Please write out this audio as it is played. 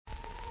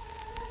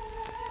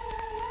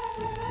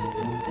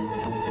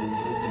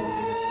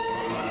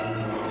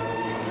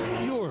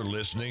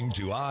listening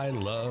to I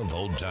Love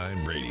Old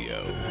Time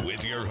Radio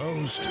with your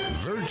host,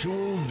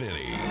 Virtual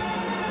Vinny.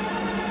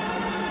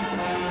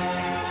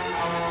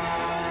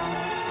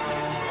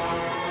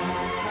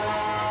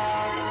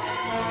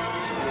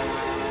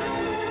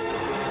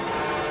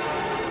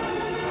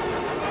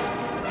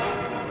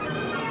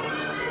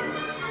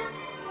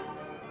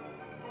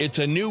 It's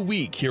a new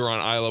week here on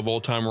I Love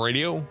Old Time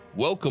Radio.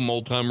 Welcome,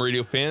 Old Time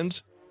Radio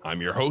fans. I'm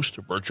your host,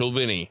 Virtual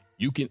Vinny.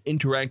 You can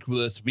interact with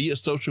us via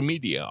social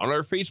media on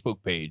our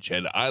Facebook page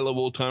at I Love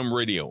Old Time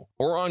Radio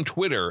or on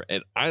Twitter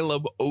at I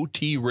Love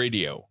OT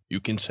Radio. You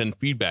can send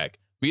feedback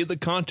via the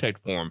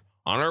contact form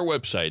on our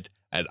website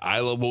at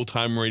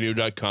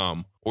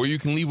iloveoldtimeradio.com, or you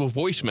can leave a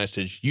voice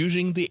message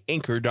using the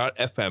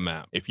Anchor.fm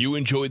app. If you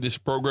enjoyed this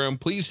program,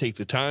 please take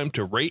the time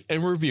to rate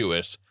and review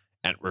us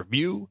at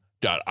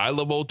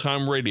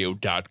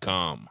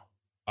review.iloveoldtimeradio.com.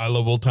 I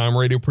Love Old Time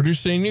Radio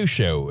produces a new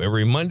show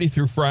every Monday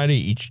through Friday,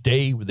 each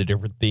day with a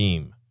different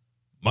theme.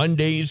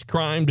 Monday's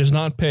Crime Does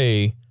Not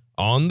Pay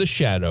on The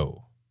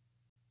Shadow.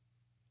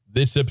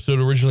 This episode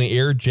originally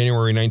aired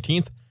January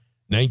 19th,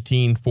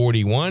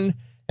 1941,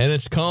 and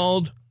it's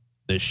called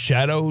The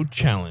Shadow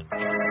Challenge.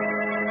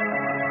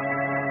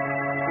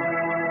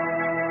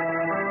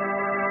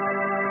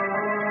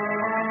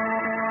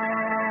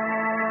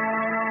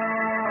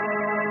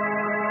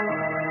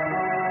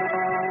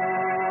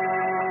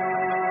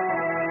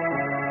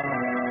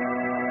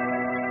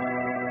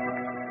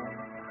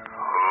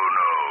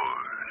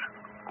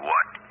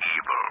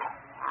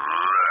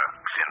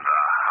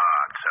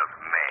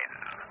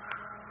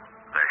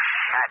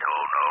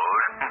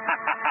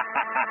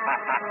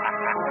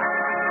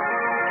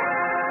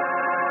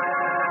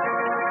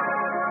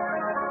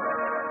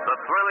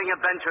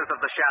 Adventures of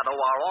the Shadow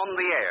are on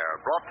the air,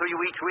 brought to you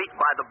each week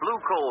by the Blue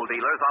Coal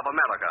Dealers of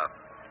America.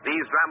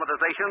 These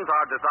dramatizations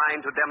are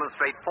designed to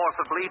demonstrate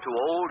forcibly to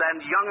old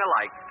and young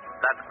alike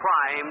that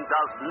crime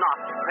does not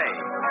pay.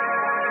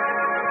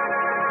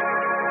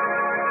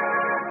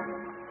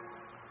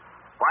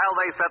 While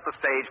they set the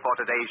stage for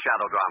today's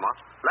shadow drama,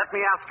 let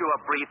me ask you a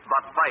brief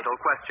but vital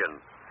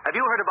question. Have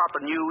you heard about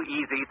the new,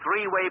 easy,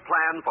 three-way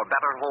plan for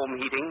better home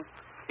heating?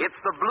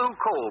 It's the Blue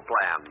Coal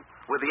Plan,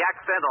 with the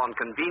accent on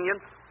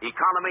convenience,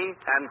 economy,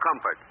 and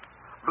comfort.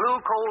 Blue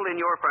coal in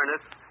your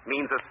furnace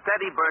means a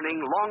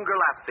steady-burning,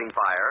 longer-lasting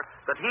fire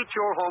that heats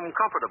your home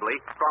comfortably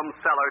from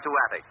cellar to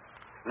attic.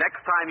 Next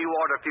time you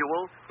order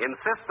fuel,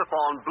 insist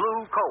upon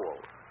Blue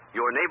Coal.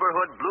 Your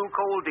neighborhood Blue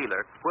Coal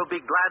dealer will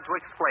be glad to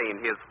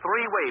explain his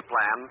three-way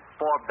plan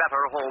for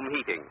better home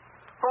heating.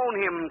 Phone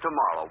him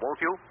tomorrow,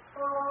 won't you?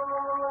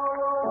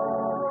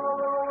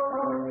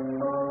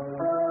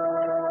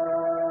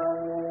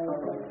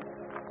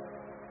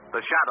 The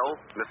Shadow,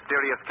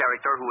 mysterious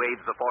character who aids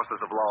the forces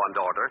of law and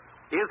order,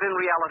 is in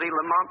reality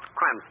Lamont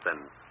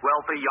Cranston,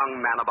 wealthy young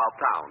man about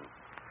town.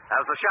 As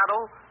the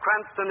Shadow,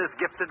 Cranston is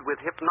gifted with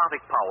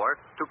hypnotic power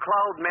to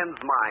cloud men's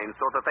minds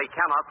so that they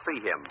cannot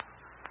see him.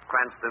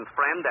 Cranston's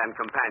friend and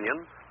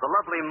companion, the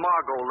lovely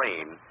Margot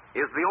Lane,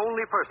 is the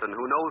only person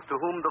who knows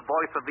to whom the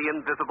voice of the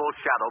invisible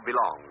Shadow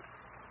belongs.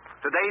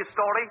 Today's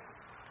story,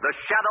 The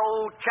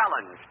Shadow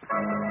Challenge.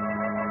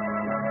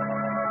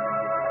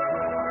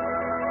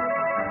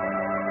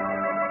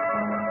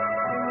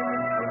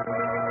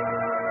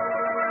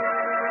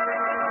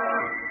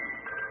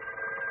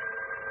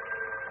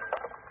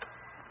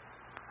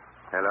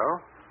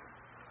 Hello?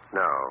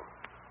 No,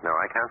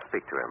 I can't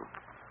speak to him.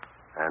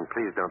 And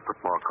please don't put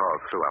more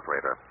calls through,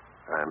 operator.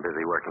 I'm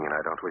busy working and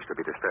I don't wish to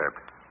be disturbed.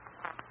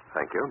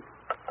 Thank you.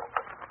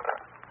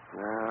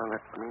 Now,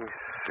 let me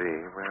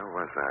see. Where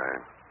was I?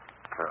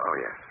 Oh,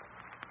 yes.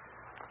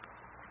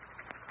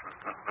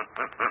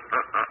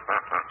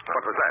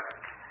 What was that?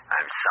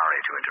 I'm sorry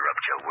to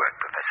interrupt your work,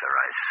 Professor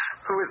Rice.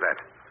 Who is that?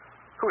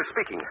 Who is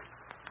speaking?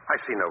 I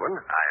see no one.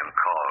 I am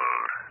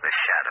called the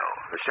Shadow.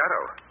 The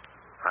Shadow?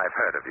 I've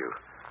heard of you.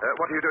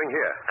 What are you doing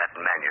here? That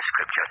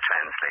manuscript you're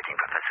translating,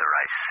 Professor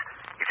Rice.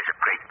 It is of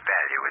great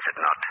value, is it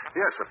not?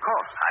 Yes, of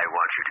course. I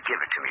want you to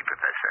give it to me,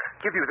 Professor.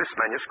 Give you this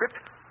manuscript?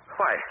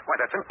 Why,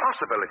 that's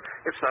impossible.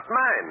 It's not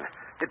mine.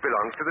 It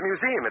belongs to the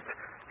museum.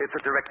 It's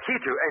a direct key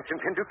to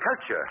ancient Hindu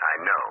culture. I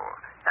know.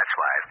 That's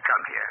why I've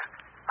come here.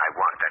 I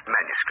want that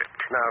manuscript.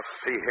 Now,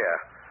 see here.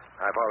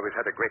 I've always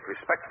had a great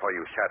respect for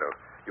you, Shadow.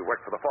 You work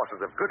for the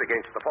forces of good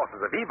against the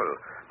forces of evil.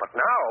 But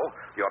now,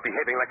 you're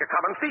behaving like a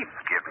common thief.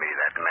 Give me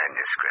that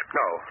manuscript.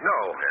 No.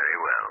 Very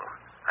well.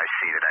 I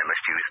see that I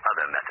must use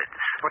other methods.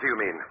 What do you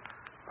mean?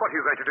 What are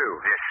you going to do?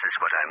 This is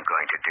what I'm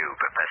going to do,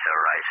 Professor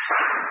Rice.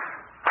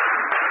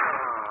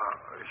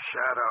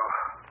 Shadow.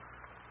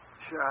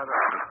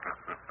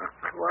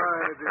 Why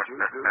did you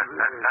do this?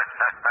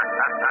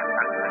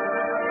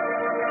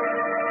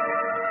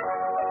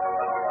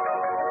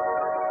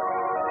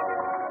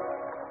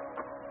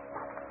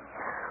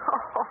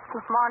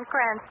 Lamont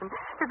Cranston,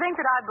 to think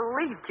that I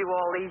believed you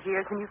all these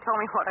years when you told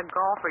me what a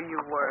golfer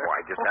you were. Oh, I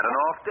just had an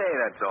off day,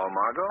 that's all,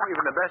 Margot.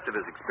 Even the best of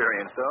us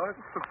experience those.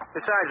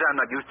 Besides, I'm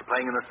not used to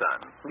playing in the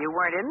sun. You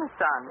weren't in the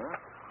sun.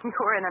 You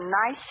were in a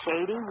nice,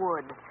 shady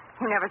wood.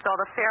 You never saw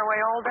the fairway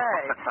all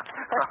day.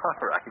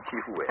 All right,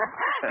 you win.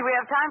 Do we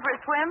have time for a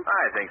swim?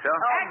 I think so.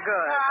 Oh,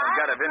 good. I've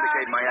got to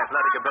vindicate my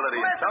athletic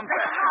ability in some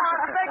fashion.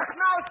 Big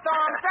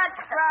snowstorm,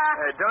 extra.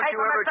 Don't you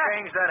ever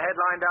change that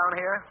headline down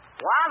here?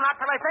 Well, not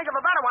till I think of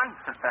a better one.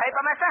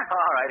 Paper, mister?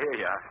 All right, here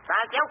you are.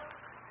 Thank you.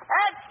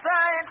 It's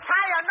the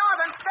entire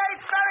northern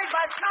states buried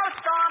by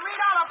snowstorm.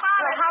 Read all about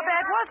Well, it. how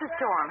bad was the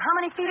storm? How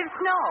many feet of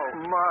snow?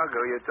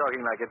 Margot, you're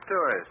talking like a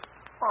tourist.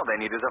 All they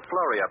need is a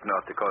flurry up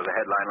north to cause a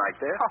headline like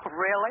this. Oh,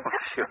 really?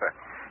 Sure.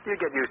 You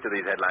get used to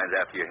these headlines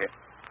after you hear.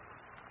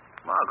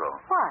 Margot.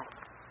 What?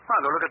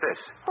 Margot, look at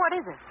this. What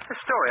is it? The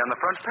story on the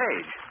front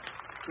page.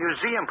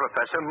 Museum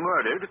professor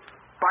murdered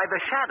by the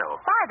shadow.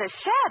 By the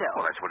shadow.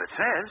 Well, that's what it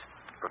says.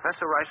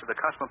 Professor Rice of the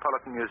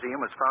Cosmopolitan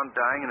Museum was found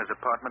dying in his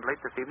apartment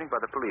late this evening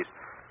by the police.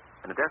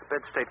 In a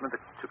deathbed statement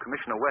to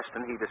Commissioner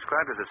Weston, he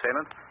described his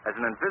assailant as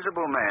an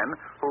invisible man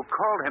who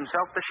called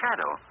himself the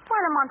Shadow. Why,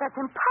 Lamont, that's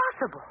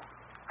impossible.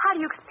 How do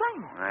you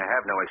explain it? I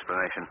have no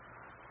explanation.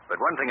 But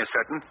one thing is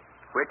certain.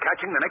 We're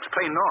catching the next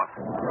plane north.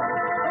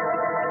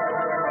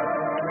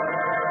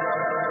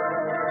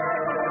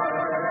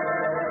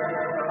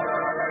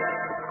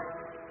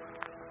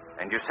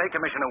 And you say,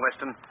 Commissioner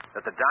Weston,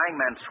 that the dying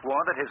man swore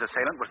that his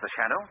assailant was the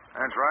Shadow?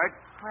 That's right.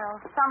 Well,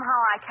 somehow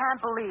I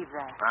can't believe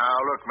that. Now,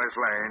 look, Miss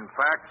Lane,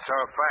 facts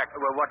are facts.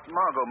 Well, what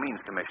Margot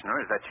means, Commissioner,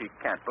 is that she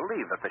can't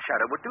believe that the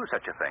Shadow would do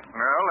such a thing.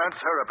 Well, that's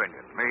her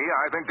opinion. Me,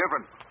 I think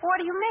different.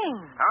 What do you mean?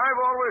 I've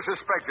always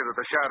suspected that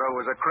the Shadow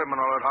was a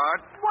criminal at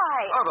heart. Why?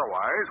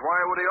 Otherwise, why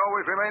would he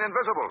always remain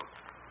invisible?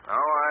 No,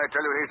 I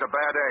tell you, he's a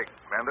bad egg,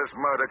 and this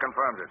murder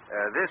confirms it.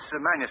 This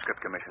manuscript,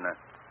 Commissioner,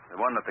 the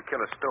one that the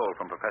killer stole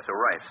from Professor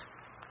Rice.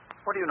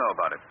 What do you know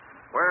about it?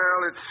 Well,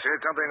 it's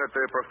something that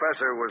the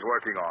professor was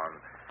working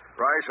on.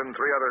 Rice and 3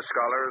 other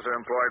scholars are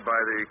employed by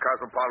the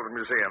Cosmopolitan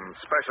Museum,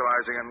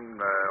 specializing in,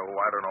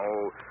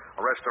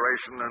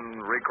 restoration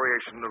and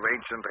recreation of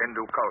ancient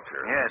Hindu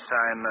culture. Yes,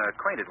 I'm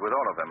acquainted with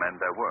all of them and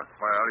their work.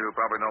 Well, you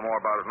probably know more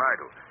about it than I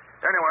do.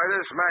 Anyway,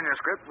 this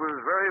manuscript was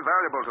very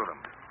valuable to them.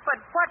 But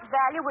what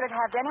value would it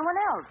have to anyone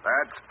else?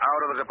 That's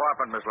out of the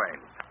department, Miss Lane.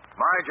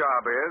 My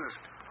job is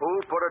who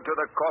put it to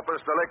the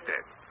corpus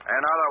delicti. In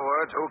other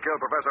words, who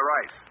killed Professor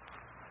Rice?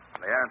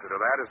 And the answer to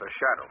that is the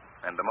Shadow.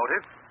 And the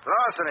motive?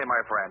 Larceny,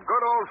 my friend.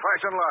 Good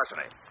old-fashioned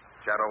larceny.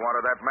 Shadow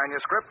wanted that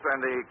manuscript,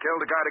 and he killed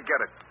the guy to get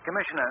it.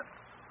 Commissioner,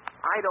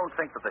 I don't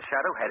think that the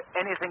Shadow had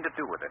anything to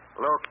do with it.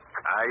 Look,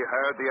 I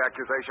heard the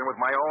accusation with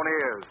my own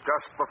ears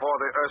just before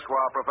the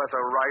erstwhile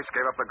Professor Rice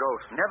gave up the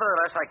ghost.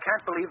 Nevertheless, I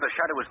can't believe the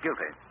Shadow was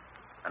guilty.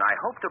 And I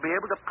hope to be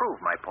able to prove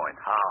my point.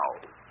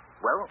 How?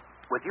 Well,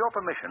 with your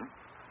permission,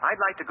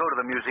 I'd like to go to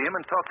the museum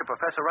and talk to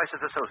Professor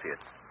Rice's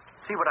associates.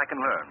 See what I can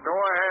learn. Go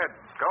ahead.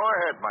 Go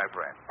ahead, my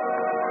friend.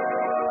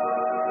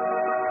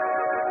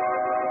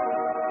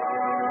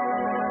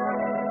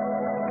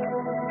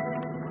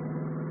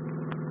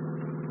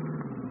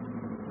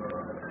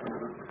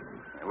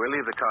 We'll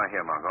leave the car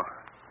here, Margot.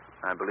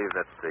 I believe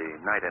that the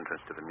night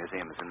entrance to the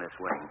museum is in this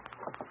wing.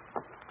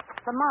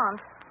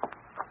 Lamont,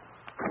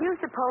 do you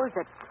suppose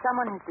that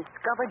someone has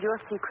discovered your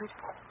secret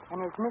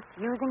and is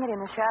misusing it in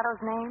the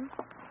Shadow's name?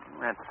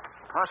 That's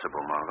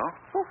possible, Margot.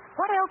 Well,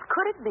 what else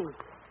could it be?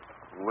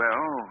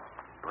 Well,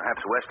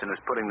 perhaps Weston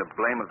is putting the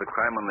blame of the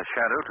crime on the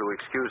Shadow to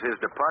excuse his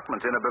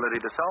department's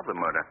inability to solve the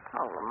murder.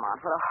 Oh, Lamont,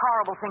 what a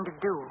horrible thing to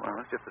do.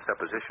 Well, it's just a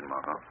supposition,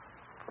 Margot.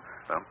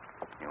 Well,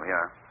 here we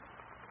are.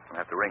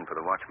 We'll have to ring for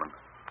the watchman.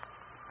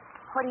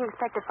 What do you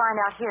expect to find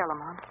out here,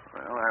 Lamont?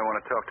 Well, I want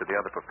to talk to the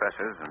other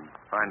professors and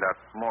find out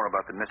more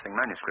about the missing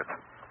manuscript.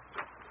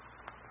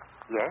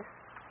 Yes?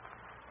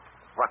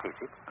 What is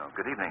it? Oh,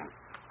 good evening.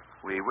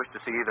 We wish to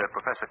see either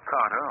Professor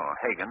Carter or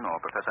Hagen or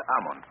Professor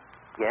Almond.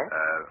 Yes?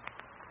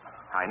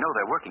 I know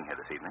they're working here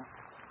this evening.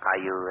 Are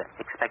you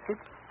expected?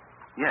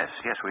 Yes,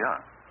 we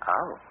are.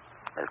 Oh,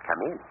 well,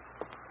 come in.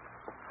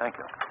 Thank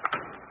you.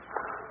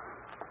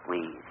 We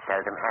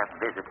seldom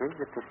have visitors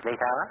at this late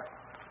hour.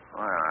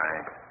 Well,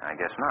 I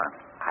guess not.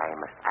 I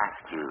must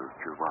ask you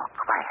to walk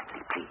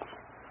quietly, please.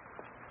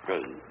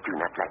 They do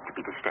not like to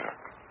be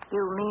disturbed.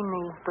 You mean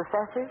the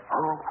professors?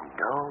 Oh,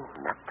 no,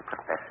 not the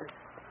professors.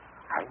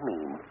 I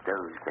mean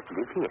those that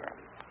live here.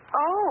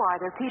 Oh, are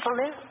there people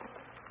there?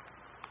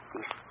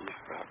 This is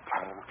their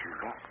time to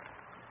rest.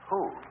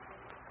 Who?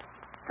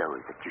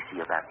 Those that you see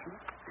about you,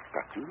 the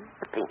statues,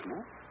 the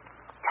paintings.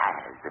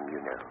 Tires them, you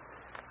know.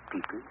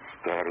 People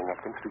staring at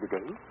them through the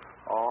day.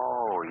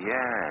 Oh,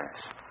 yes.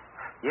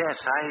 Yes,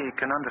 I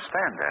can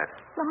understand that.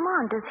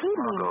 Lamont, does he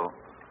mean... Margot,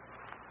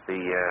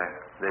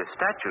 the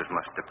statues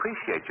must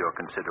appreciate your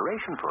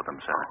consideration for them,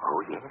 sir.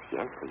 Oh,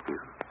 yes, they do.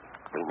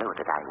 They know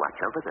that I watch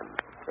over them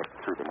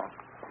through the night.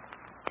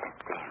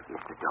 There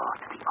is the door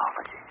to the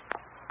offices.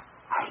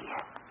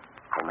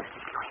 I must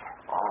leave you here.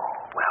 Oh,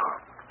 well,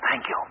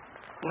 thank you.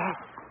 Yes,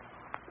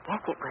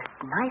 it was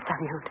nice of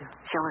you to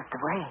show us the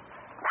way.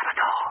 Not at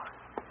all.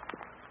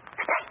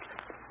 Good night.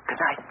 Good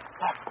night.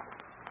 Yes,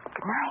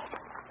 good night.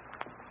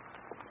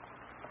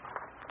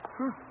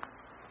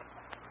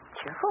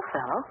 Cheerful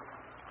fellow.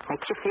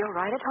 Makes you feel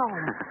right at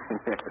home.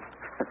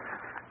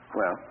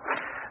 Well,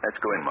 let's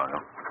go in,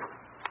 Margot.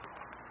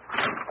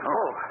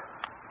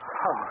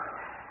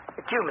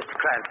 you, Mr.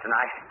 Cranston.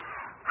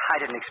 I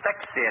didn't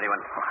expect to see anyone.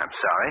 Oh, I'm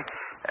sorry.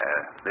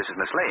 This is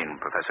Miss Lane,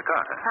 Professor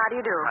Carter. How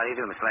do you do? How do you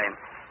do, Miss Lane?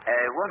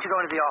 Won't you go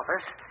into the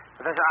office?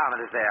 Professor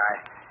Armand is there. I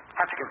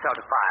have to consult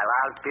a file.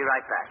 I'll be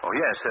right back. Oh,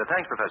 yes.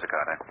 Thanks, Professor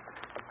Carter.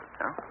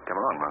 Well, come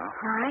along, Margot.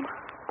 All right.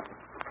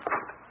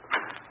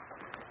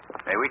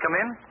 May we come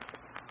in?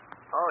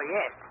 Oh,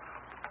 yes.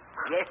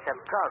 Yes, of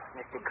course,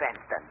 Mr.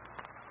 Cranston.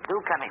 Do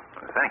come in.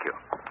 Thank you.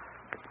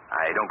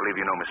 I don't believe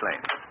you know Miss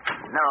Lane.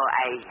 No,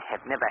 I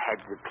have never had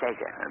the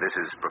pleasure. This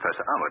is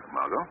Professor Armand,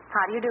 Margot.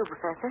 How do you do,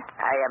 Professor?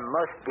 I am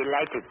most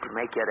delighted to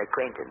make your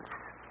acquaintance.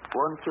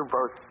 Won't you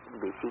both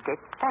be seated?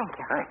 Thank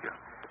you. Thank you.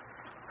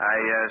 I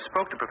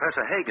spoke to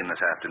Professor Hagen this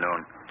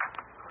afternoon.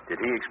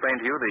 Did he explain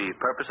to you the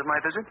purpose of my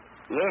visit?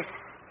 Yes,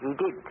 he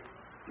did.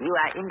 You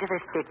are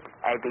interested,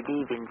 I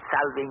believe, in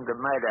solving the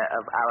murder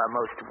of our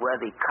most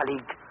worthy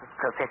colleague,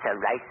 Professor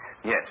Rice?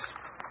 Yes.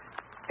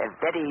 A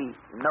very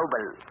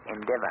noble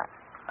endeavor.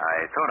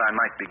 I thought I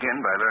might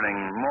begin by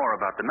learning more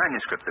about the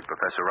manuscript that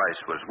Professor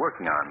Rice was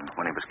working on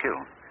when he was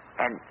killed.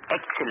 An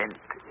excellent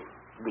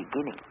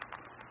beginning.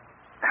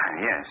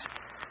 Yes.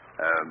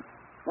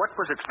 What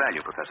was its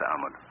value, Professor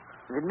Armand?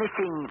 The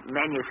missing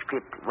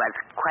manuscript was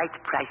quite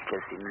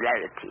priceless in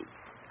rarity,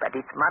 but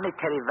its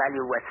monetary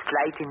value was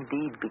slight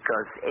indeed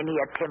because any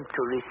attempt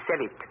to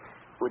resell it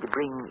would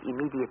bring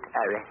immediate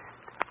arrest.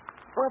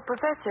 Well,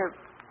 Professor,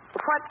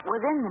 what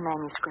was in the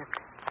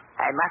manuscript?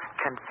 I must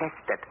confess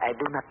that I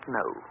do not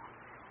know.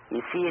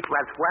 You see, it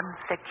was one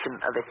section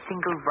of a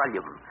single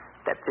volume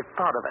that the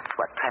four of us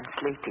were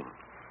translating.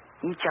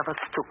 Each of us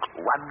took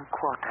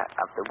 1/4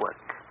 of the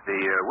work.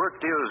 The work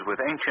deals with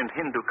ancient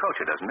Hindu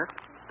culture, doesn't it?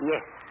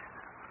 Yes.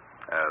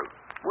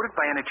 Would it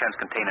by any chance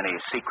contain any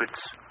secrets?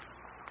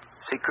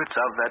 Secrets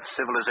of that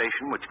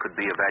civilization which could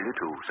be of value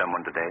to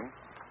someone today?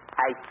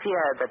 I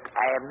fear that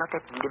I am not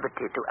at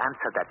liberty to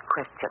answer that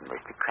question,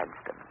 Mr.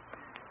 Cranston.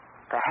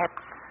 Perhaps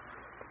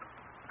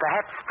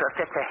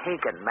Professor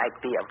Hagen might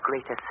be of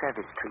greater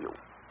service to you.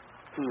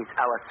 He is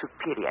our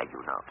superior,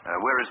 you know.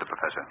 Where is the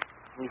professor?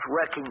 He's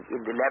working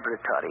in the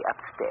laboratory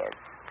upstairs.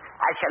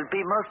 I shall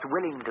be most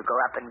willing to go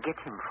up and get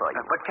him for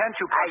you. But can't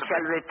you possibly... I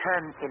shall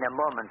return in a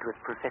moment with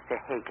Professor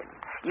Hagen.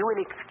 You will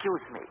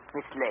excuse me,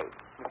 Miss Lane,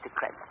 Mr.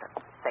 Cranston.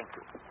 Thank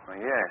you. Oh,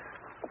 yes.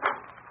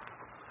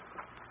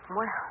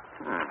 Well,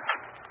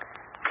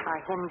 our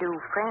Hindu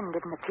friend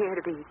didn't appear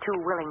to be too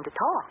willing to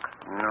talk.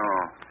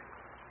 No.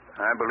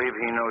 I believe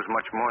he knows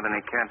much more than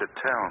he can to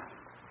tell.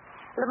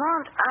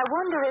 Lamont, I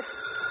wonder if...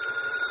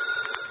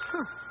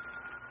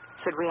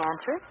 Should we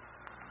answer it?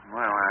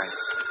 Well,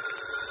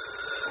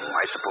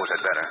 I suppose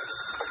I'd better.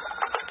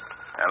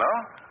 Hello?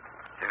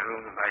 To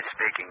whom am I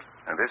speaking?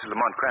 This is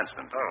Lamont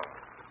Cranston. Oh,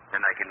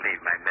 then I can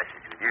leave my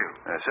message with you.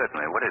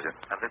 Certainly. What is it?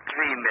 Of the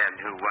 3 men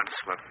who once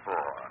were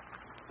 4,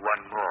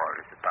 one more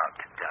is about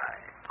to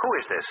die. Who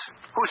is this?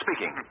 Who's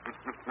speaking?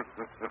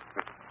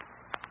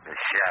 The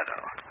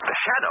Shadow. The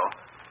Shadow?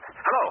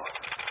 Hello?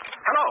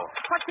 Hello?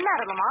 What's the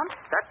matter, Lamont?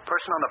 That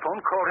person on the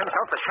phone called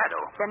himself the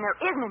Shadow. Then there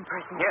is an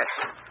impersonator. Yes.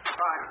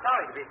 I'm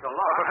sorry to be so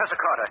long. Professor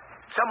Carter,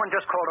 someone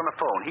just called on the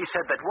phone. He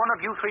said that one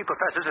of you 3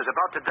 professors is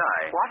about to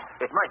die. What?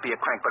 It might be a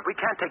crank, but we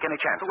can't take any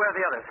chances. Where are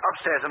the others?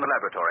 Upstairs in the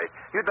laboratory.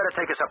 You'd better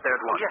take us up there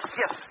at once.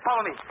 Yes.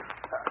 Follow me.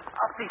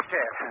 Up these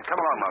stairs. Come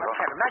along, Margot. I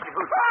can't imagine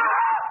who's...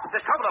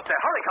 There's trouble up there.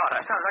 Hurry,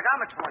 Carter. Sounds like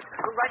Ahmed's voice.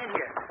 Go right in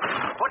here.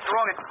 What's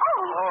wrong?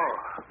 Oh,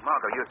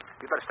 Margot, you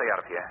better stay out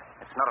of here.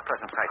 It's not a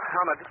pleasant sight.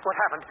 Ahmed, what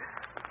happened?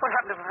 What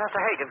happened to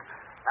Professor Hagen?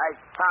 I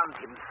found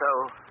him so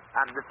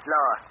on the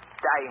floor,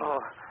 dying.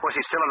 Oh, was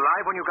he still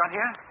alive when you got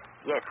here?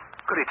 Yes.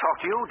 Could he talk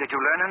to you? Did you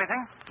learn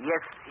anything?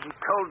 Yes, he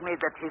told me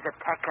that his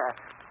attacker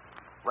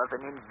was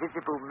an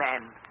invisible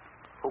man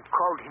who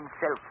called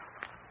himself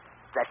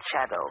the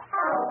Shadow.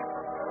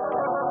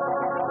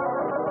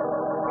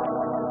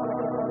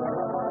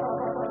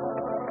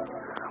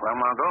 Well,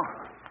 Margot,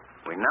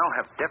 we now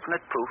have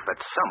definite proof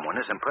that someone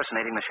is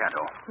impersonating the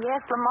Shadow.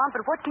 Yes, Lamont,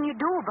 but what can you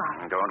do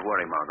about it? Don't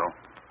worry, Margot.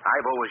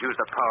 I've always used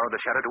the power of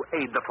the Shadow to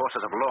aid the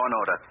forces of law and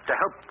order, to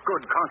help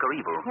good conquer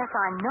evil. Yes,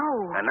 I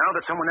know. And now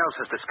that someone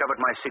else has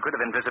discovered my secret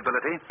of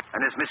invisibility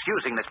and is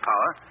misusing this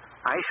power,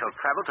 I shall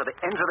travel to the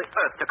ends of the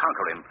earth to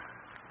conquer him.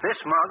 This,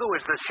 Margot,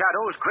 is the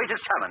Shadow's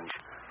greatest challenge.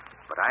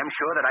 But I'm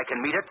sure that I can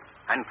meet it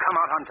and come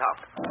out on top.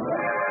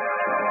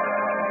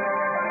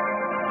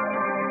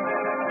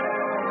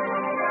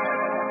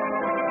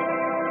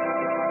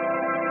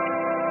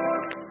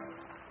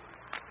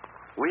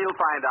 We'll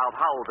find out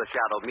how the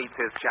Shadow meets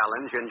his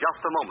challenge in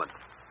just a moment.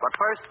 But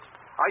first,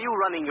 are you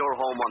running your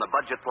home on a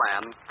budget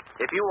plan?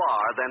 If you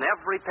are, then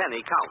every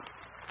penny counts.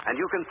 And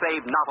you can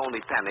save not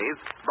only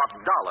pennies, but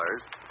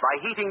dollars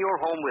by heating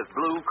your home with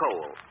blue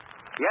coal.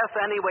 Yes,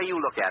 any way you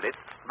look at it,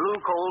 blue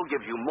coal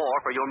gives you more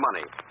for your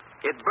money.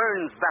 It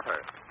burns better,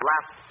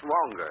 lasts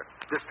longer,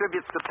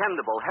 distributes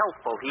dependable,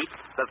 healthful heat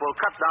that will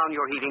cut down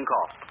your heating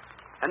costs.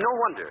 And no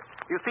wonder.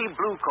 You see,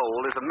 blue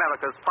coal is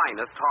America's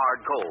finest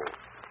hard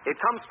coal. It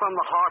comes from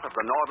the heart of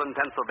the northern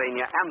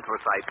Pennsylvania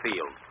anthracite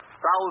field,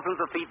 thousands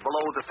of feet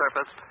below the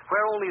surface,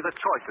 where only the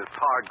choicest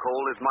hard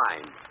coal is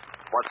mined.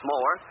 What's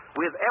more,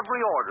 with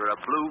every order of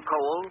blue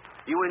coal,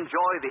 you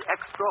enjoy the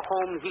extra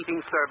home heating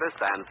service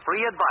and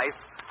free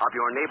advice of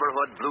your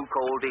neighborhood blue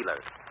coal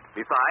dealer.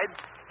 Besides,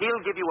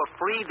 he'll give you a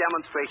free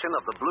demonstration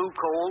of the blue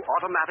coal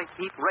automatic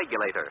heat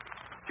regulator.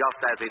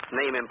 Just as its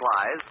name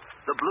implies,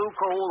 the blue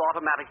coal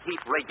automatic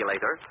heat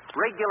regulator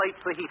regulates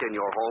the heat in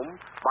your home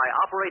by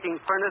operating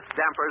furnace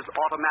dampers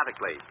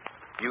automatically.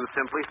 You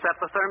simply set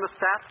the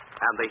thermostat,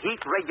 and the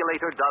heat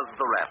regulator does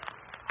the rest.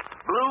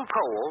 Blue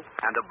coal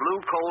and a blue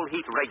coal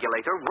heat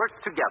regulator work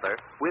together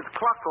with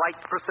clock-like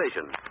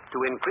precision to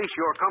increase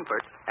your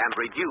comfort and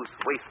reduce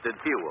wasted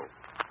fuel.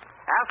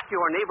 Ask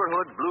your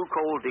neighborhood blue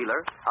coal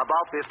dealer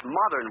about this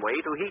modern way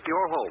to heat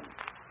your home.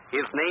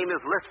 His name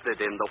is listed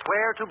in the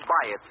Where to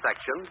Buy It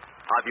section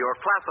of your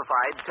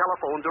classified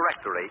telephone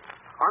directory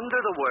under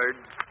the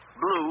words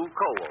Blue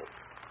Coal.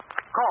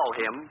 Call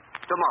him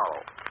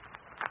tomorrow.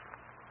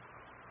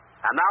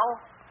 And now,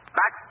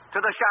 back to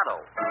the shadow.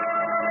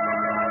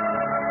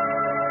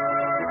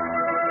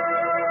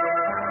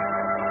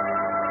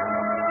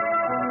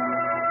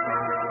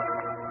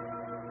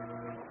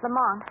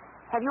 Lamont,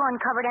 have you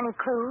uncovered any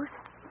clues?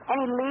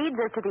 Any leads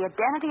as to the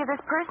identity of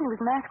this person who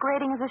was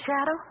masquerading as a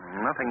shadow?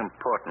 Nothing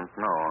important,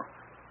 no.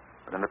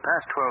 But in the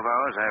past 12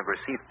 hours, I have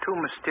received 2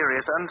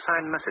 mysterious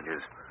unsigned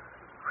messages.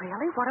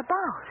 Really? What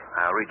about?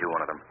 I'll read you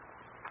one of them.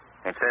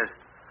 It says,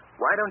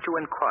 "Why don't you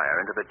inquire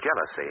into the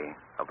jealousy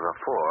of the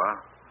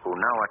 4 who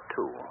now are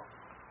 2?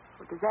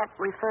 Well, does that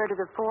refer to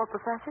the 4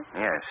 professors?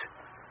 Yes.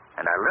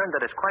 And I learned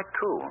that it's quite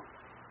true.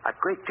 A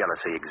great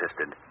jealousy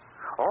existed.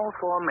 All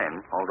 4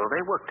 men, although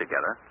they worked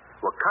together,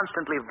 were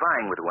constantly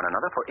vying with one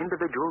another for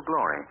individual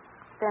glory.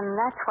 Then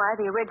that's why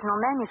the original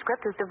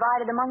manuscript was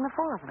divided among the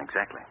 4 of them.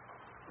 Exactly.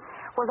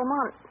 Well,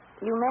 Lamont,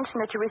 you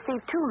mentioned that you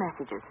received 2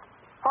 messages.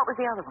 What was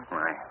the other one?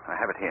 I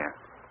have it here.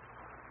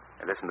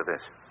 Now, listen to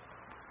this.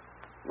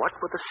 What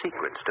were the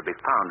secrets to be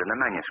found in the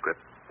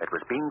manuscript that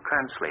was being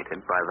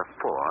translated by the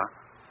 4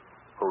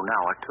 who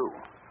now are 2?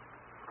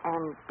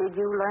 And did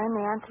you learn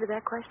the answer to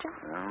that question?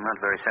 Not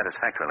very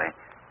satisfactorily.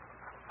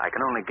 I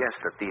can only guess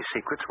that these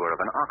secrets were of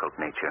an occult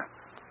nature.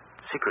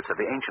 Secrets of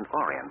the ancient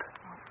Orient.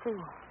 I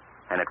see.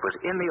 And it was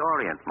in the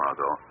Orient,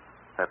 Margot,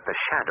 that the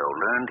Shadow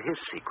learned his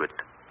secret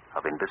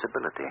of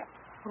invisibility.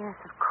 Yes,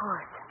 of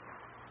course.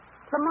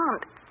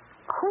 Lamont,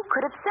 who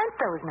could have sent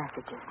those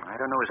messages? I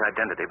don't know his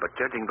identity, but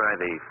judging by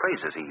the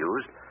phrases he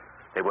used,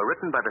 they were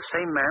written by the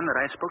same man that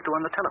I spoke to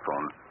on the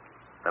telephone.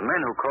 The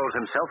man who calls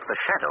himself the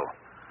Shadow.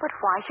 But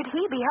why should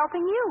he be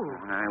helping you?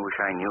 I wish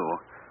I knew.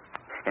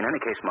 In any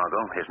case,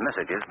 Margot, his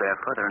messages bear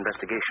further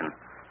investigation.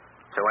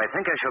 So I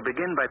think I shall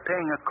begin by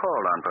paying a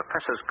call on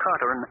Professors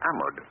Carter and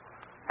Amwood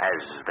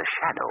as the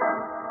Shadow.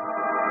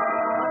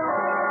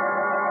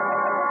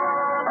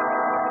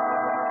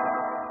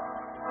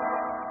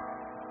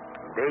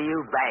 Do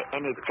you by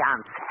any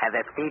chance have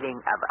a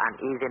feeling of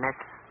uneasiness,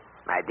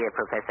 my dear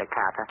Professor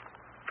Carter?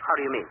 How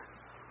do you mean?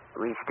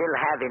 We still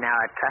have in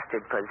our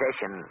trusted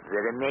possession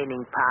the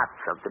remaining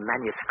parts of the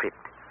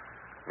manuscript.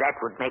 That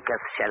would make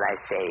us, shall I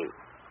say,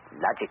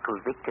 logical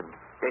victims.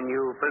 Then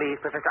you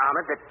believe, Professor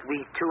Ahmed, that we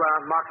too are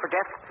marked for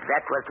death?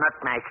 That was not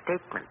my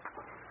statement.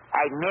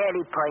 I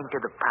merely point to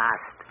the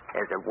past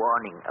as a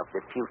warning of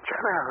the future.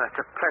 Well, that's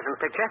a pleasant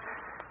picture.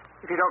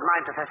 If you don't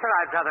mind, Professor,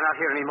 I'd rather not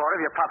hear any more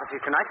of your prophecies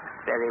tonight.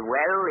 Very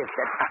well, if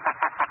that...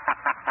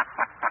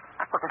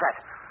 What was that?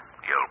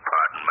 You'll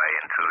pardon my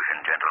intrusion,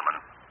 gentlemen.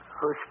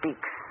 Who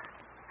speaks?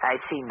 I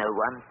see no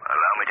one.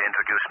 Allow me to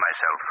introduce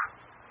myself.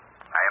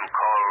 I am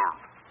called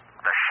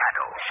the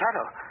Shadow.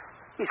 Shadow?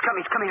 He's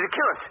coming to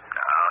kill us.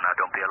 Now,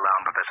 don't be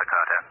alarmed, Professor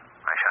Carter.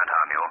 I shan't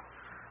harm you.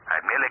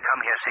 I've merely come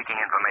here seeking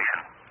information.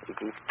 It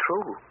is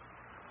true.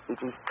 It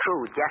is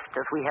true, just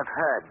as we have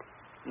heard.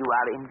 You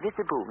are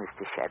invisible,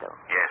 Mr. Shadow.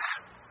 Yes.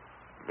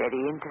 Very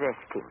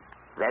interesting.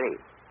 Very.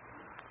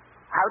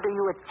 How do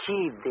you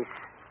achieve this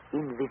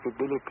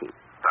invisibility?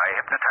 By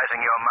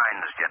hypnotizing your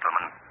minds,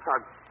 gentlemen.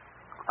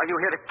 Are you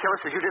here to kill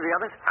us as you did the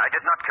others? I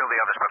did not kill the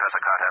others,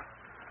 Professor Carter.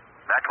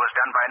 That was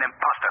done by an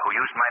imposter who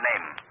used my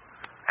name.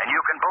 And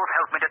you can both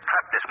help me to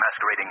trap this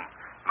masquerading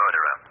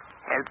murderer.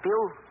 Help you?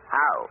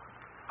 How?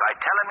 By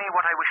telling me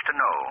what I wish to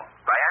know.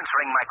 By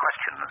answering my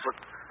questions.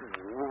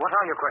 What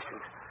are your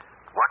questions?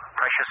 What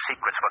precious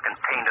secrets were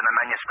contained in the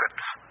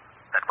manuscripts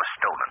that were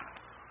stolen?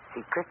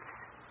 Secrets?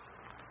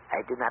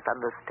 I do not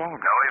understand.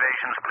 No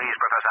evasions, please,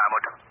 Professor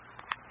Amwood.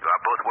 You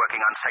are both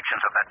working on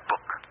sections of that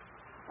book.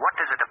 What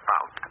is it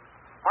about?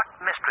 What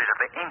mysteries of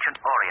the ancient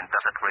Orient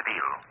does it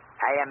reveal?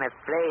 I am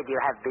afraid you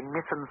have been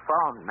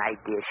misinformed, my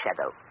dear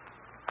Shadow.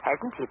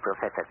 Hasn't he,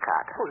 Professor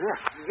Carter? Oh, yes.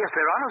 Yes,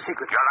 there are no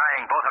secrets. You're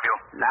lying, both of you.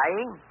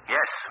 Lying?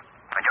 Yes,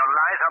 and your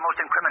lies are most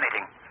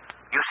incriminating.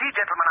 You see,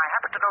 gentlemen, I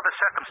happen to know the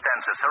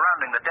circumstances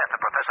surrounding the death of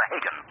Professor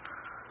Hagen.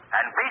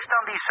 And based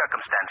on these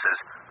circumstances,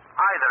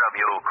 either of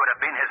you could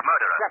have been his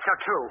murderer. That's not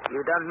true.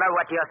 You don't know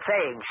what you're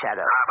saying,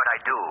 Shadow. But I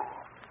do.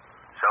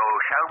 So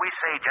shall we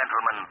say,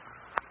 gentlemen,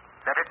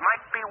 that it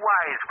might be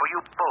wise for you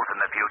both in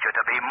the future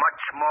to be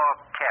much more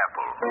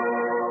careful.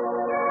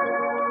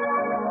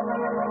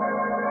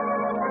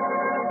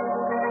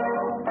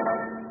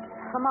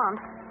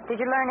 Lamont,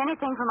 did you learn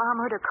anything from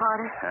Ahmed or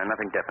Carter?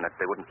 Nothing definite.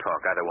 They wouldn't talk,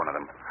 either one of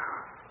them.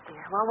 Dear,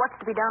 well, what's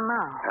to be done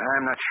now?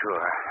 I'm not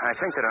sure. I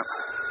think that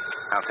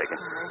I'll take it.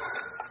 All right.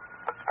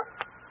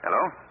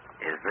 Hello?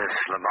 Is this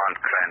Lamont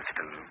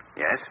Cranston?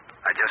 Yes?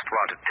 I just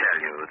want to tell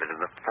you that of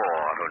the 4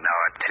 who now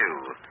are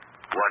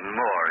 2, one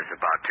more is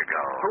about to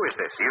go. Who is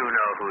this? You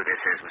know who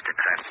this is, Mr.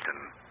 Cranston.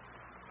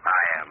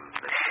 I am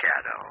the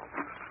Shadow.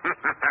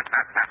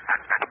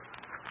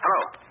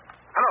 Hello?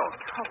 Hello?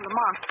 Oh,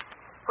 Lamont,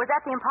 was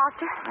that the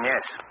imposter?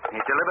 Yes.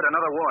 He's delivered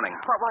another warning.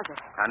 What was it?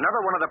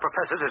 Another one of the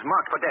professors is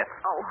marked for death.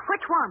 Oh,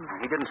 which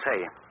one? He didn't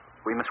say.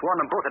 We must warn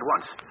them both at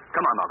once.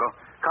 Come on, Margot.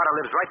 Carter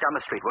lives right down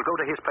the street. We'll go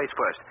to his place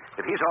first.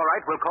 If he's all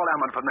right, we'll call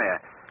Almond from there.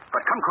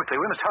 But come quickly.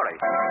 We must hurry.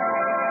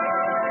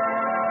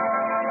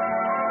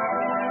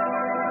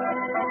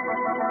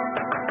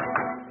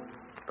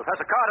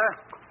 Professor Carter!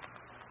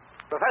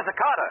 Professor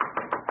Carter!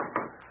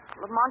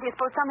 Lamont, do you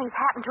suppose something's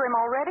happened to him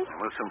already?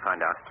 We'll soon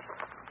find out.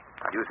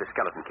 I'll use the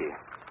skeleton key.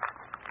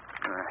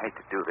 I hate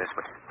to do this,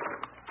 but...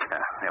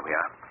 there we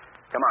are.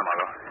 Come on,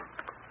 Margot.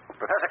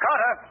 Professor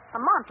Carter!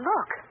 Lamont,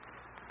 look.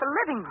 The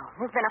living room.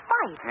 There's been a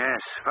fight. Yes,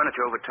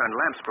 furniture overturned,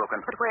 lamps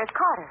broken. But where's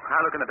Carter?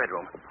 I'll look in the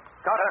bedroom.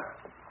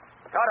 Carter!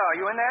 Carter, are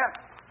you in there?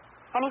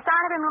 Any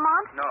sign of him,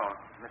 Lamont? No.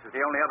 This is the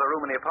only other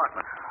room in the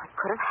apartment. What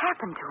could have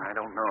happened to him? I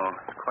don't know.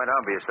 It's quite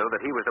obvious, though,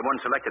 that he was the one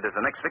selected as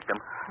the next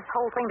victim. This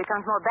whole thing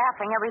becomes more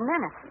baffling every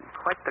minute.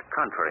 Quite the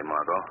contrary,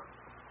 Margot.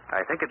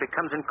 I think it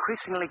becomes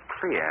increasingly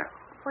clear.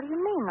 What do you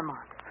mean,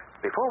 Lamont?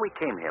 Before we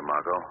came here,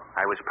 Margot,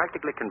 I was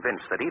practically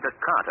convinced that either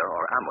Carter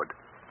or Ahmed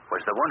was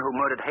the one who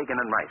murdered Hagen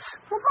and Rice.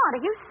 Lamont,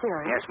 are you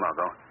serious? Yes,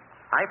 Margot.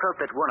 I felt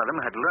that one of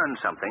them had learned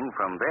something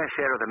from their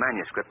share of the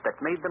manuscript that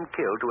made them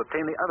kill to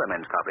obtain the other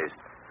men's copies.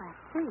 I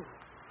see.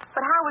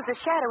 But how was the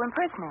Shadow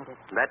impersonated?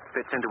 That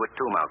fits into it,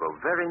 too, Margot,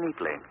 very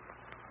neatly.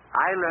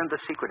 I learned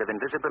the secret of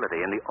invisibility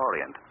in the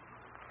Orient.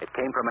 It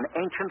came from an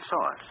ancient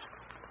source.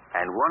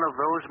 And one of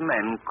those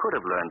men could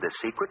have learned this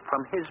secret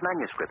from his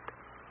manuscript.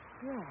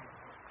 Yes.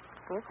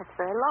 Yes, that's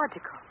very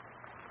logical.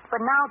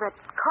 But now that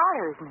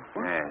Carter is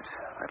missing... Yes,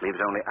 that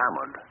leaves only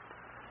Ahmed.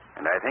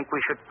 And I think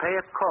we should pay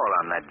a call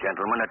on that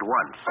gentleman at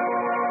once.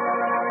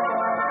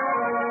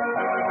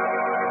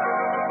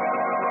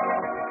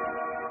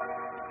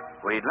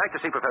 We'd like to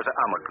see Professor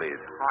Ahmed, please.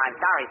 Oh, I'm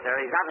sorry, sir.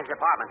 He's not in his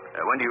apartment.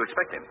 When do you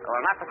expect him?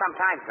 Well, not for some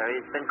time, sir.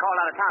 He's been called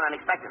out of town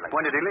unexpectedly.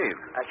 When did he leave?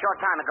 A short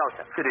time ago,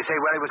 sir. Did he say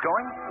where he was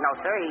going? No,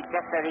 sir. He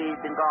just said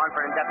he's been gone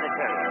for an indefinite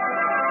period.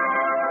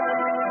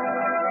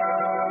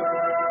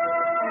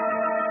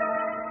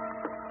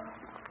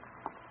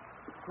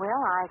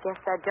 Well, I guess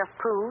that just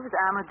proves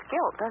Ahmed's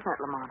guilt, doesn't it,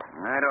 Lamont?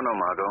 I don't know,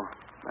 Margot.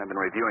 I've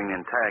been reviewing the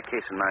entire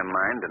case in my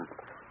mind, and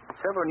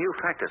several new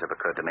factors have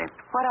occurred to me.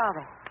 What are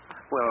they?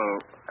 Well,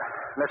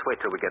 let's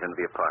wait till we get into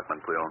the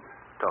apartment. We'll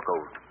talk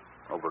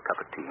over a cup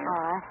of tea.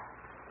 All right.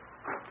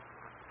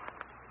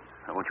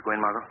 Won't you go in,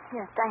 Margot?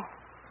 Yes, thanks.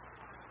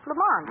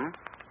 Lamont,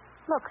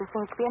 look, there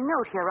seems to be a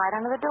note here right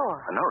under the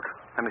door. A note?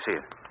 Let me see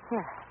it.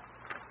 Here.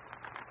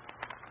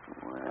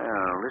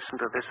 Well,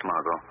 listen to this,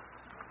 Margot.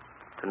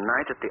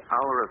 Tonight at the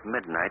hour of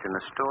midnight in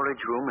the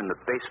storage room in the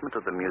basement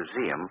of the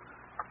museum,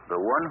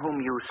 the one whom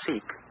you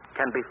seek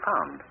can be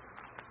found.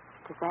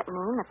 Does that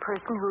mean the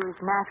person who's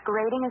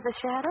masquerading as a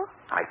shadow?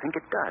 I think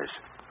it does.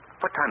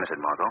 What time is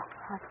it, Margot?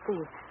 Let's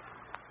see.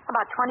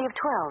 About 20 of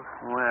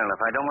 12. Well,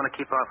 if I don't want to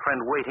keep our friend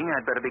waiting,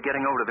 I'd better be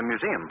getting over to the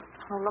museum.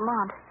 Well,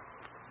 Lamont,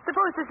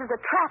 suppose this is a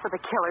trap of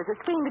the killers, a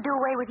scheme to do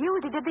away with you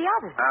as he did the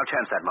others. I'll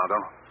chance that,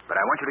 Margot. But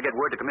I want you to get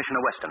word to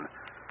Commissioner Weston.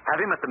 Have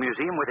him at the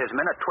museum with his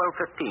men at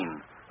 12:15.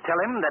 Tell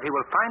him that he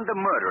will find the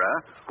murderer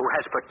who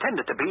has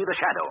pretended to be the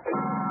Shadow.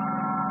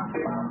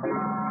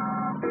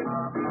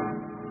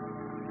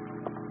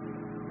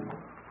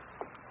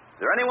 Is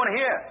there anyone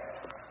here?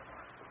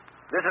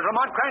 This is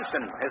Lamont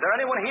Cranston. Is there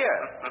anyone here?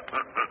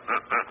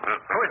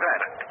 Who is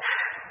that?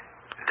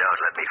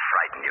 Don't let me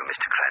frighten you,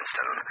 Mr.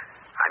 Cranston.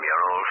 I'm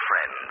your old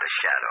friend, the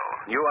Shadow.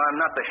 You are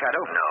not the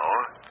Shadow? No.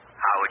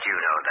 How would you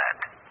know that?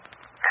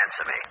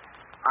 Answer me.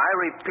 I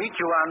repeat,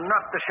 you are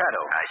not the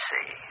Shadow. I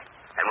see.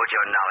 And would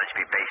your knowledge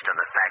be based on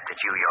the fact that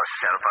you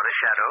yourself are the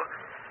Shadow?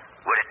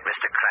 Would it,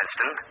 Mr.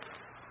 Cranston?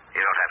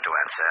 You don't have to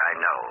answer, I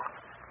know.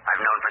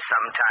 I've known for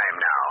some time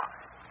now.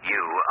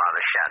 You are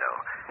the Shadow.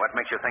 What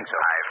makes you think so?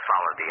 I've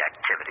followed the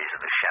activities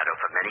of the Shadow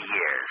for many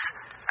years.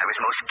 I was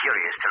most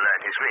curious to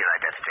learn his real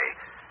identity.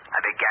 I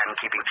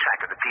began keeping track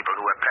of the people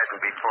who were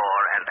present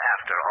before and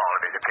after all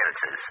of his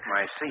appearances.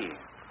 I see.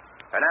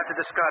 And after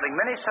discarding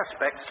many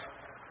suspects,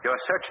 your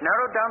search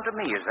narrowed down to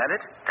me, is that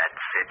it?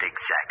 That's it,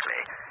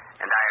 exactly.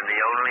 And I am the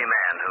only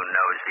man who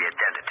knows the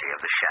identity of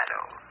the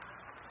Shadow.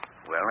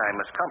 Well, I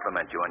must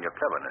compliment you on your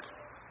cleverness.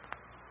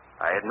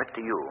 I admit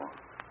to you,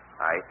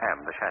 I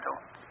am the Shadow.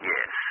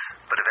 Yes,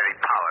 but a very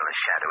powerless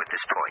Shadow at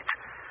this point.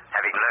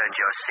 Having learned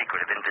your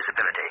secret of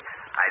invisibility,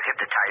 I've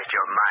hypnotized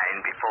your mind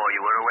before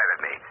you were aware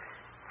of me.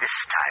 This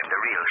time,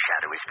 the real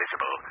Shadow is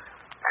visible,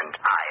 and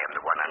I am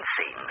the one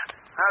unseen.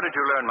 How did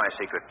you learn my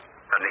secret?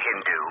 From the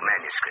Hindu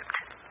manuscript.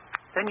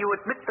 Then you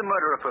admit the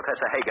murder of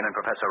Professor Hagen and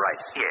Professor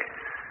Rice? Yes.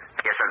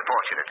 Yes,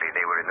 unfortunately,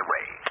 they were in the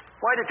way.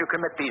 Why did you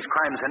commit these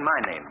crimes in my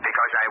name?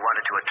 Because I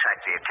wanted to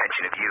attract the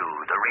attention of you,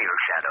 the real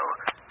Shadow,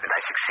 and I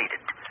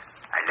succeeded.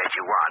 I led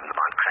you on,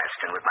 Lamont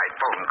Cranston, with my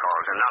phone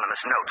calls,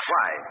 anonymous notes.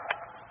 Why?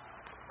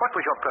 What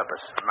was your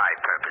purpose? My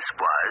purpose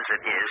was,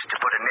 and is, to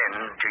put an end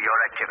to your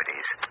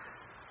activities.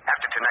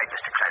 After tonight,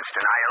 Mr.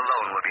 Cranston, I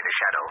alone will be the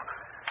Shadow,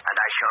 and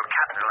I shall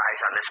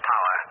capitalize on this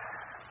power.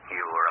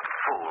 You were a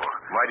fool.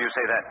 Why do you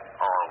say that?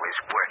 Always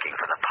working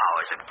for the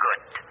powers of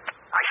good.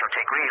 I shall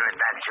take real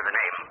advantage of the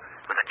name.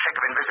 With a trick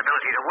of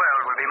invisibility, the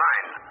world will be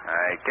mine.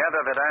 I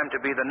gather that I am to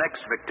be the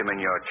next victim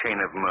in your chain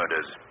of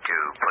murders. To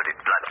put it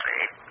bluntly,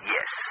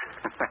 yes.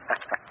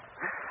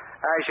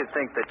 I should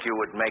think that you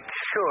would make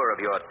sure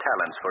of your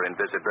talents for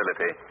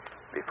invisibility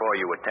before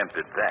you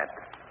attempted that.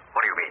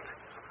 What do you mean?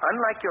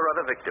 Unlike your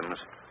other victims,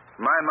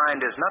 my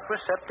mind is not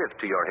receptive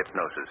to your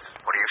hypnosis.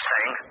 What are you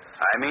saying?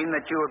 I mean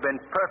that you have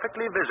been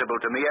perfectly visible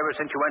to me ever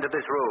since you entered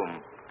this room,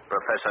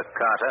 Professor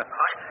Carter.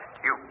 What?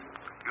 You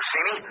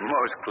see me?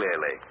 Most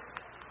clearly.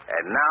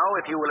 And now,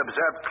 if you will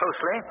observe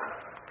closely,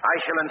 I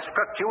shall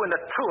instruct you in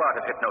the true art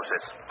of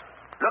hypnosis.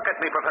 Look at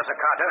me, Professor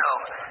Carter. No.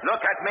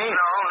 Look at me.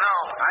 No.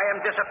 I am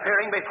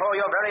disappearing before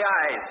your very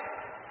eyes.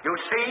 You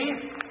see?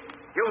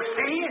 You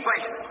see?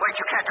 Wait,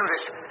 you can't do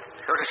this.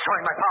 You're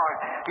destroying my power.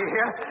 Do you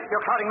hear?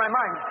 You're clouding my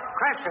mind.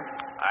 Cranston.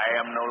 I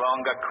am no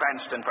longer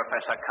Cranston,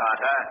 Professor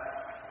Carter.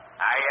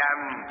 I am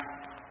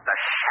the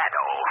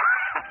Shadow.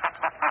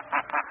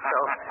 So,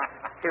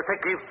 you think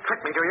you've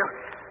tricked me, do you?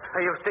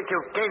 You think you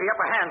gave the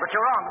upper hand, but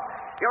you're wrong.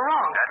 You're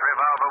wrong. That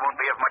revolver won't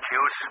be of much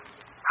use.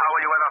 How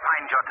will you ever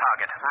find your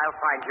target? I'll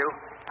find you.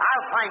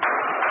 I'll find you.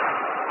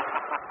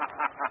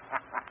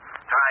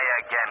 Try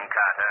again,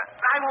 Carter.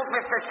 I won't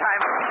miss this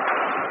time.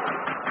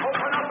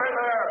 Open up in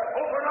there.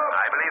 Open up.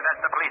 I believe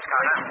that's the police,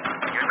 Carter.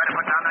 You'd better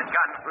put down that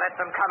gun. Let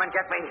them come and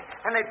get me,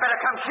 and they'd better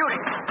come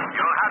shooting.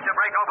 You'll have to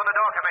break open the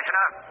door,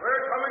 Commissioner.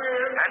 We're coming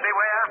in. And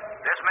beware,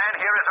 this man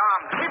here is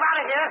armed. Keep out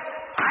of here.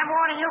 I'm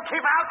warning you,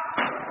 keep out.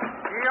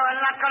 You're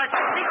not going to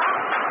take me.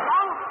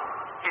 Oh!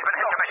 He's been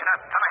hit, Commissioner.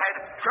 Come ahead.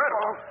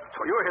 Shadow. So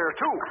you're here,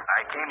 too.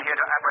 I came here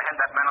to apprehend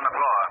that man on the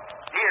floor.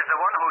 He is the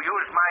one who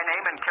used my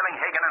name in killing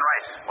Hagen and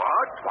Rice.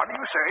 What? What are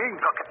you saying?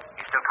 Look,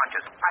 he's still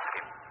conscious. Ask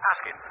him.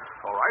 Ask him.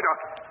 All right.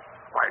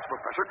 Why, it's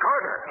Professor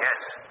Carter.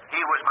 Yes,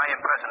 he was my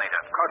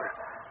impersonator. Carter.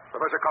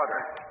 Professor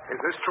Carter, is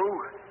this true?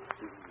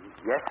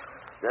 Yes,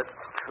 that's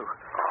true.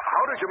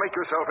 How did you make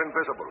yourself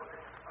invisible?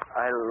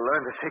 I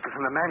learned the secret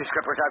from the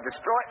manuscript which I've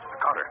destroyed.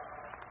 Carter,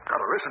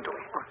 listen to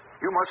me.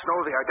 You must know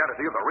the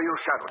identity of the real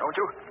Shadow, don't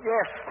you?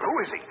 Yes. Who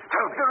is he?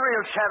 Tell me. The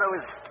real Shadow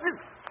is...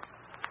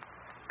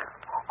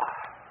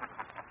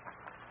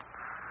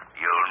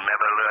 You'll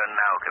never learn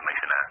now,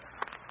 Commissioner.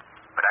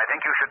 But I think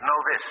you should know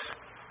this.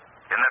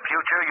 In the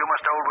future, you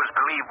must always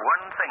believe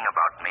one thing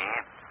about me.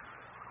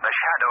 The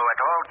Shadow at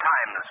all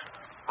times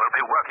will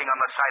be working on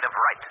the side of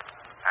right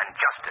and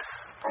justice.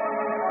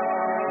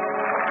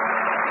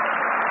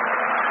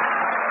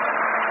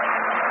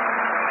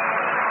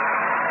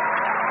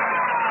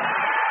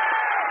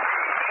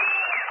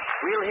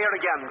 We'll hear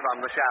again from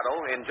the Shadow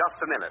in just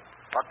a minute.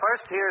 But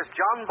first, here's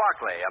John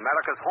Barclay,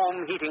 America's home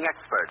heating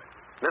expert.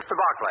 Mr.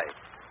 Barclay.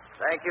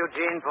 Thank you,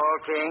 Jean Paul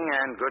King,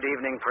 and good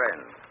evening,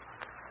 friends.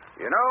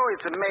 You know,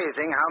 it's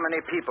amazing how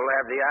many people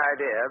have the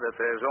idea that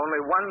there's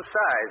only one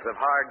size of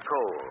hard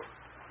coal.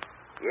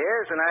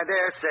 Yes, and I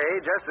dare say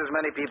just as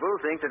many people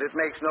think that it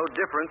makes no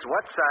difference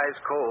what size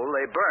coal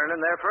they burn in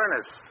their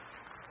furnace.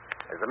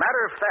 As a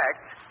matter of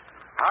fact,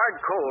 hard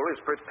coal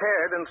is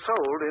prepared and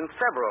sold in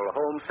several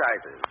home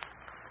sizes.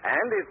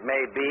 And it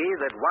may be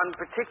that one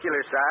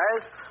particular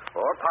size,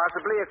 or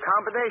possibly a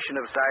combination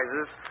of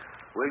sizes,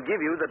 will give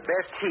you the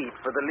best heat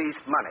for the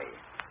least money.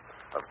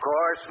 Of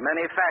course,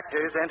 many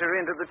factors enter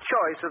into the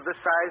choice of the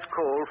size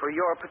coal for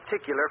your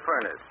particular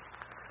furnace.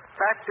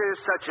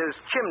 Factors such as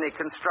chimney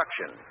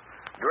construction,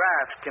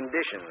 draft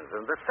conditions,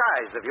 and the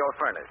size of your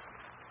furnace.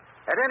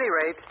 At any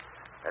rate,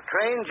 a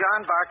trained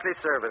John Barclay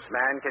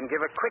serviceman can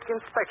give a quick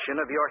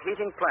inspection of your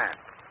heating plant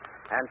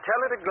and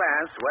tell at a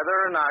glance whether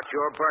or not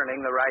you're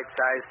burning the right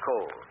size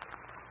coal.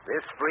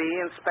 This free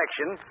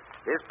inspection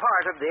is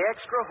part of the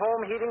extra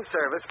home heating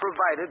service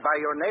provided by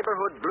your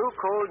neighborhood blue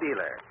coal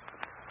dealer.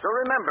 So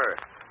remember,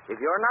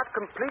 if you're not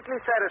completely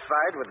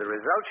satisfied with the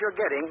results you're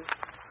getting,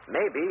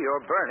 maybe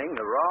you're burning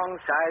the wrong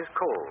size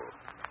coal.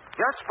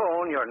 Just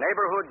phone your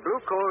neighborhood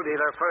blue coal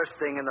dealer first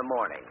thing in the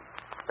morning.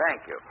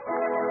 Thank you.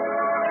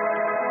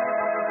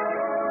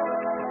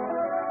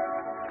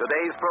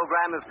 Today's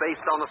program is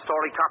based on a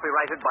story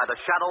copyrighted by the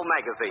Shadow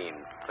magazine.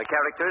 The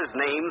characters,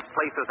 names,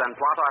 places, and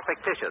plot are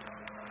fictitious.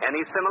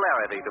 Any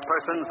similarity to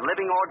persons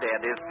living or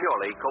dead is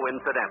purely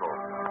coincidental.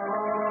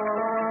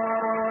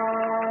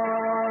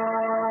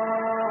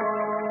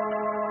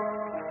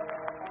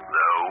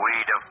 The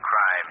weed of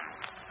crime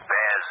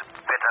bears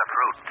bitter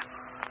fruit.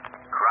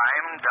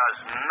 Crime does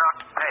not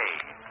pay.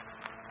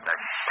 The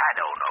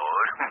Shadow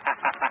knows.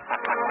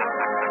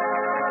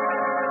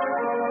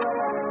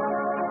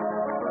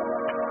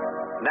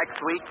 Next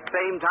week,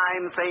 same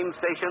time, same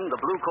station, the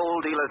Blue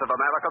Coal Dealers of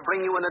America bring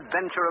you an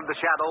adventure of the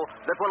shadow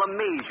that will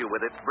amaze you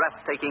with its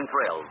breathtaking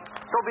thrills.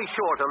 So be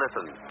sure to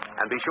listen,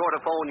 and be sure to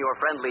phone your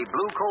friendly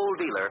Blue Coal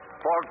dealer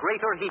for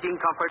greater heating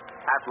comfort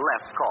at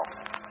less cost.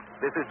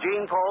 This is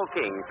Gene Paul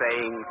King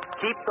saying,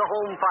 keep the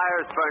home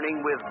fires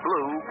burning with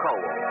Blue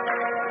Coal.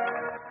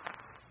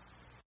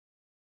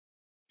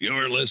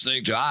 You're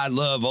listening to I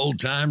Love Old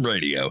Time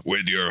Radio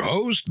with your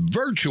host,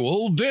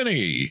 Virtual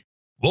Vinny.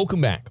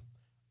 Welcome back.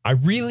 I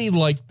really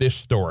like this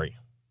story.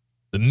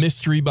 The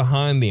mystery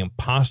behind the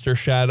imposter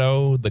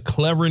shadow, the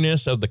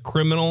cleverness of the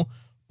criminal,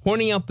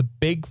 pointing out the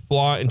big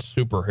flaw in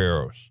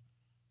superheroes,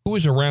 who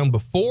was around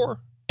before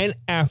and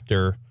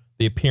after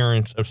the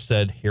appearance of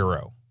said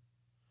hero.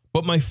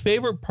 But my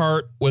favorite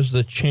part was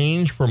the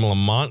change from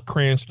Lamont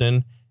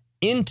Cranston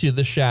into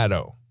the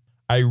Shadow.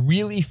 I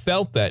really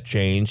felt that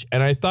change,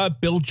 and I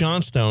thought Bill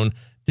Johnstone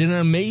did an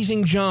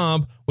amazing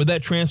job with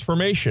that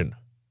transformation.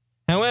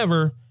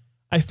 However,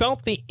 I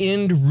felt the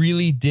end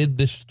really did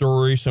this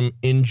story some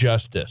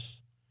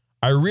injustice.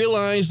 I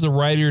realized the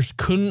writers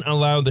couldn't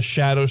allow the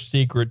Shadow's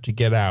secret to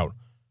get out,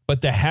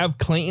 but to have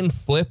Clayton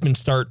flip and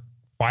start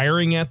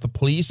firing at the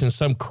police in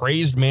some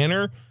crazed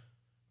manner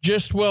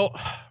just, well,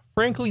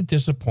 frankly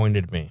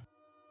disappointed me.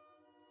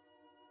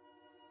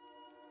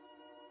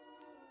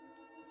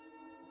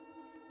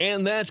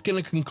 And that's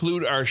going to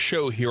conclude our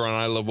show here on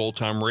I Love Old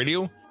Time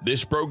Radio.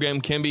 This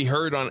program can be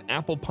heard on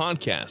Apple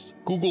Podcasts,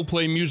 Google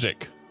Play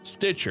Music,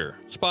 Stitcher,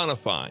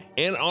 Spotify,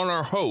 and on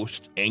our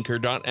host,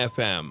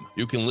 Anchor.fm.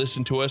 You can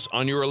listen to us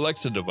on your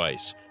Alexa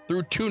device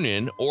through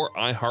TuneIn or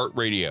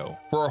iHeartRadio.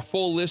 For a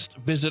full list,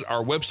 visit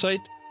our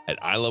website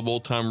at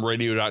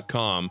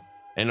iloveoldtimeradio.com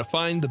and to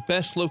find the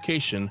best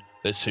location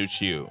that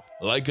suits you.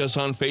 Like us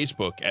on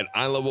Facebook at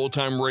I Love Old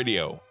Time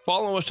Radio.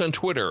 Follow us on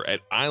Twitter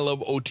at I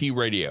Love OT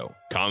Radio.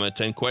 Comments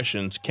and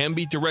questions can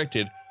be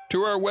directed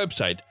to our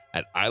website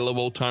at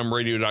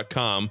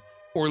iloveoldtimeradio.com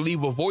or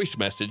leave a voice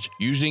message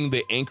using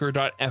the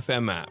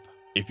Anchor.fm app.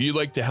 If you'd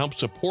like to help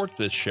support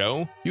this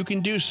show, you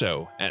can do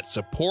so at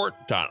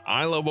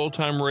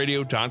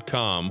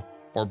support.iloveoldtimeradio.com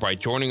or by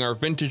joining our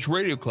Vintage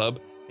Radio Club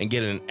and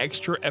get an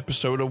extra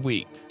episode a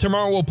week.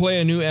 Tomorrow we'll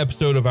play a new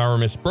episode of Our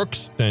Miss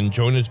Brooks, then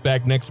join us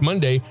back next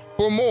Monday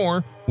for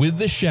more with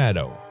The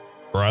Shadow.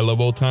 For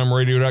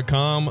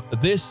iloveoldtimeradio.com,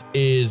 this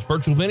is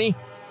Virtual Vinny,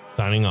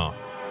 signing off.